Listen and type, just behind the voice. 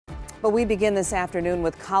But we begin this afternoon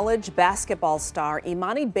with college basketball star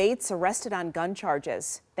Emoni Bates arrested on gun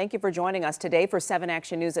charges. Thank you for joining us today for 7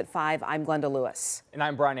 Action News at 5. I'm Glenda Lewis. And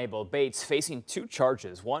I'm Brian Abel. Bates facing 2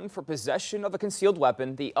 charges, one for possession of a concealed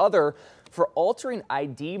weapon, the other for altering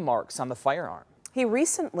ID marks on the firearm. He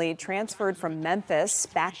recently transferred from Memphis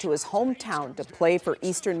back to his hometown to play for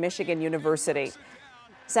Eastern Michigan University.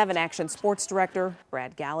 7 Action Sports Director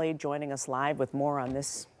Brad Galley joining us live with more on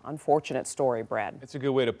this unfortunate story. Brad. It's a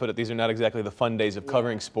good way to put it. These are not exactly the fun days of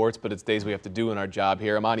covering sports, but it's days we have to do in our job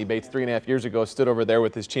here. Emoni Bates, 3.5 years ago, stood over there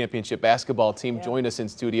with his championship basketball team, joined us in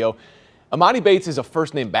studio. Emoni Bates is a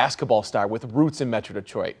first-name basketball star with roots in Metro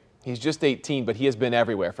Detroit. He's just 18, but he has been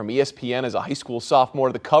everywhere, from ESPN as a high school sophomore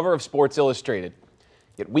to the cover of Sports Illustrated.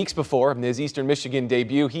 Yet weeks before his Eastern Michigan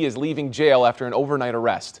debut, he is leaving jail after an overnight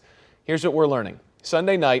arrest. Here's what we're learning.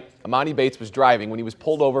 Sunday night, Emoni Bates was driving when he was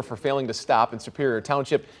pulled over for failing to stop in Superior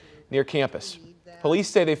Township near campus. Police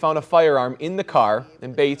say they found a firearm in the car,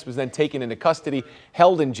 and Bates was then taken into custody,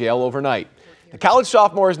 held in jail overnight. The college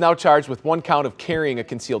sophomore is now charged with 1 count of carrying a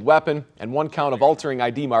concealed weapon and 1 count of altering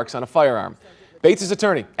ID marks on a firearm. Bates'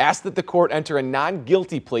 attorney asked that the court enter a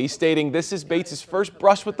non-guilty plea, stating this is Bates' first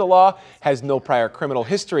brush with the law, has no prior criminal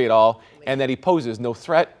history at all, and that he poses no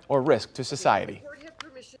threat or risk to society.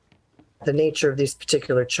 The nature of these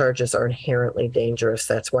particular charges are inherently dangerous.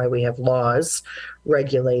 That's why we have laws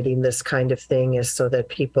regulating this kind of thing, is so that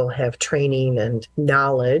people have training and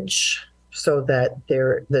knowledge so that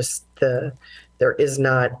there is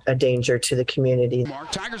not a danger to the community.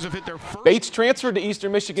 Bates transferred to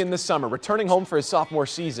Eastern Michigan this summer, returning home for his sophomore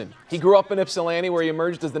season. He grew up in Ypsilanti, where he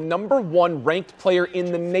emerged as the #1 ranked player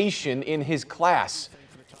in the nation in his class.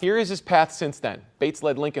 Here is his path since then. Bates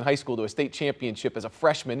led Lincoln High School to a state championship as a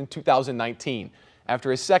freshman in 2019. After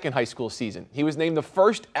his second high school season, he was named the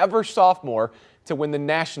first ever sophomore to win the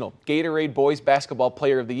National Gatorade Boys Basketball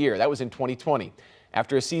Player of the Year. That was in 2020.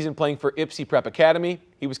 After a season playing for Ypsi Prep Academy,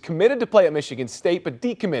 he was committed to play at Michigan State, but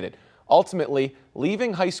decommitted, ultimately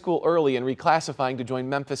leaving high school early and reclassifying to join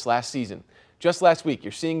Memphis last season. Just last week,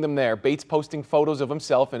 you're seeing them there, Bates posting photos of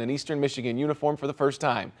himself in an Eastern Michigan uniform for the first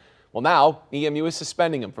time. Well, now, EMU is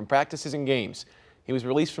suspending him from practices and games. He was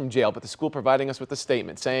released from jail, but the school providing us with a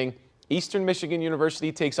statement saying, Eastern Michigan University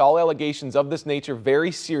takes all allegations of this nature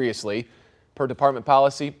very seriously. Per department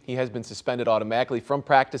policy, he has been suspended automatically from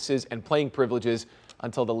practices and playing privileges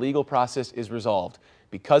until the legal process is resolved.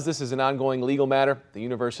 Because this is an ongoing legal matter, the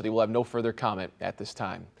university will have no further comment at this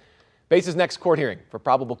time. Bates' next court hearing for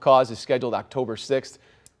probable cause is scheduled October 6th.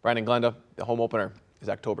 Brian and Glenda, the home opener is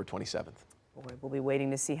October 27th. We'll be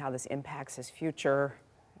waiting to see how this impacts his future.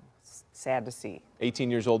 It's sad to see.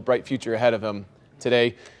 18 years old, bright future ahead of him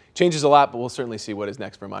today. Changes a lot, but we'll certainly see what is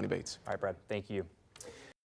next for Emoni Bates. All right, Brad, thank you.